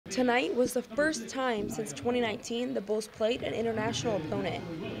Tonight was the first time since 2019 the Bulls played an international opponent.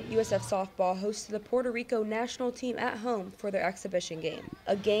 USF Softball hosted the Puerto Rico national team at home for their exhibition game,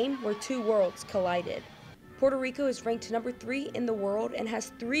 a game where two worlds collided. Puerto Rico is ranked number 3 in the world and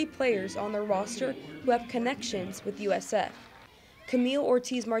has 3 players on their roster who have connections with USF. Camille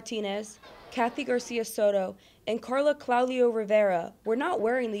Ortiz Martinez, Kathy Garcia Soto, and Carla Claudio Rivera were not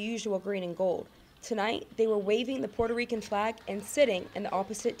wearing the usual green and gold. Tonight, they were waving the Puerto Rican flag and sitting in the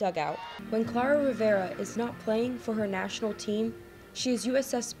opposite dugout. When Clara Rivera is not playing for her national team, she is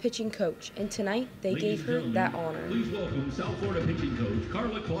USF's pitching coach, and tonight they gave her that honor. Please welcome South Florida pitching coach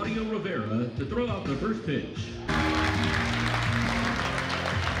Carla Claudio Rivera to throw out the first pitch.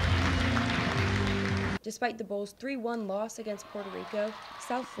 Despite the Bulls' 3-1 loss against Puerto Rico,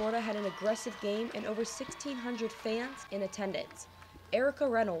 South Florida had an aggressive game and over 1,600 fans in attendance. Erica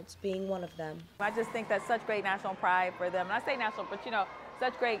Reynolds being one of them. I just think that's such great national pride for them. And I say national, but you know,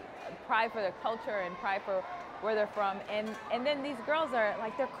 such great pride for their culture and pride for where they're from. And then these girls are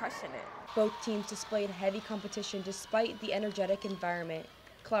like, they're crushing it. Both teams displayed heavy competition despite the energetic environment.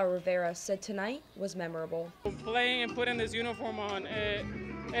 Clara Rivera said tonight was memorable. Playing and putting this uniform on,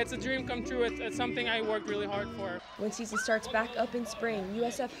 it's a dream come true. It's something I worked really hard for. When season starts back up in spring,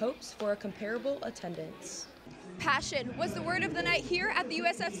 USF hopes for a comparable attendance. Passion was the word of the night here at the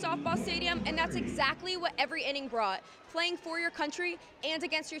USF Softball Stadium, and that's exactly what every inning brought. Playing for your country and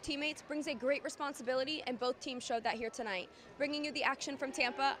against your teammates brings a great responsibility, and both teams showed that here tonight. Bringing you the action from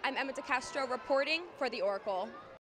Tampa, I'm Emma DeCastro reporting for the Oracle.